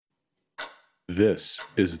This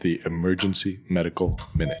is the Emergency Medical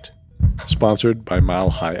Minute, sponsored by Mile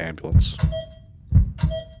High Ambulance.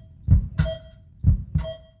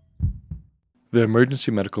 The Emergency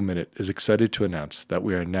Medical Minute is excited to announce that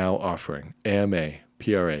we are now offering AMA,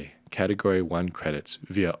 PRA, Category 1 credits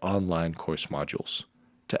via online course modules.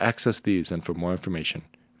 To access these and for more information,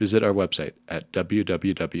 visit our website at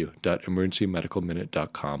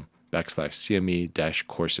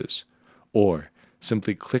www.emergencymedicalminute.com/CME-courses, or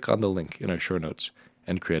simply click on the link in our show notes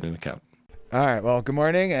and create an account. All right. Well, good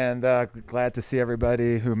morning, and glad to see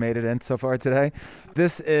everybody who made it in so far today.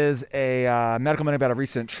 This is a medical minute about a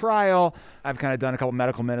recent trial. I've kind of done a couple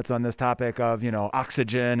medical minutes on this topic of,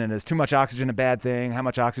 oxygen, and is too much oxygen a bad thing? How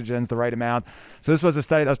much oxygen is the right amount? So this was a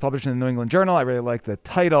study that was published in the New England Journal. I really like the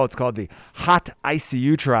title. It's called the HOT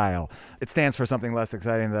ICU trial. It stands for something less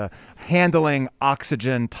exciting, the Handling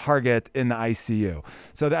Oxygen Target in the ICU.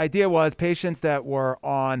 So the idea was patients that were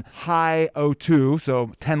on high O2,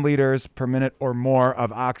 so 10 liters per minute or more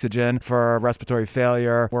of oxygen for respiratory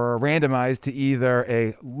failure, were randomized to either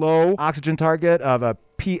a low oxygen target of a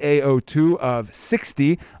PaO2 of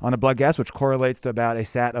 60 on a blood gas, which correlates to about a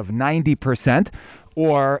SAT of 90%,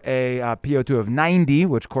 or a PO2 of 90,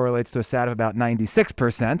 which correlates to a SAT of about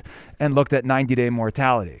 96%, and looked at 90-day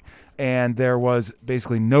mortality. And there was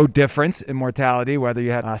basically no difference in mortality, whether you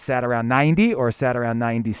had a SAT around 90 or a SAT around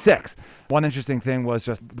 96. One interesting thing was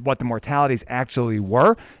just what the mortalities actually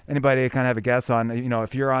were. Anybody kind of have a guess on,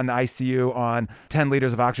 if you're on the ICU on 10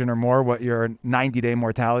 liters of oxygen or more, what your 90-day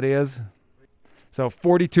mortality is? So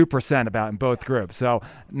 42% about in both groups. So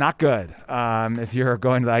not good if you're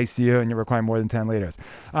going to the ICU and you require more than 10 liters.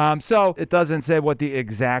 So it doesn't say what the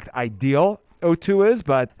exact ideal O2 is,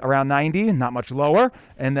 but around 90, not much lower.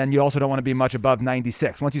 And then you also don't want to be much above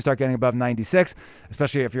 96. Once you start getting above 96,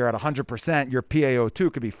 especially if you're at 100%, your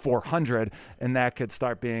PaO2 could be 400, and that could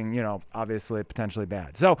start being, obviously potentially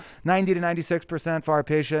bad. So 90 to 96% for our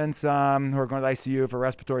patients who are going to the ICU for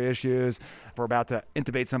respiratory issues. If we're about to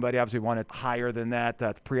intubate somebody, obviously we want it higher than that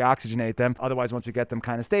to pre-oxygenate them. Otherwise, once we get them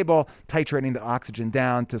kind of stable, titrating the oxygen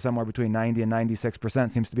down to somewhere between 90 and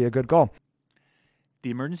 96% seems to be a good goal. The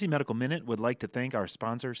Emergency Medical Minute would like to thank our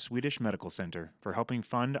sponsor, Swedish Medical Center, for helping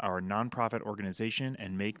fund our nonprofit organization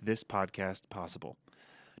and make this podcast possible.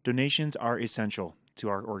 Donations are essential to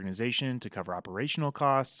our organization to cover operational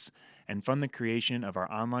costs and fund the creation of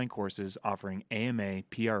our online courses offering AMA,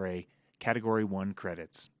 PRA, Category 1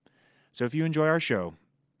 credits. So if you enjoy our show,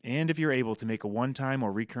 and if you're able to make a one-time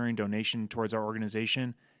or recurring donation towards our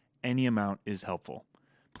organization, any amount is helpful.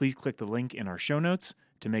 Please click the link in our show notes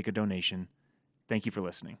to make a donation. Thank you for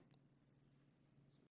listening.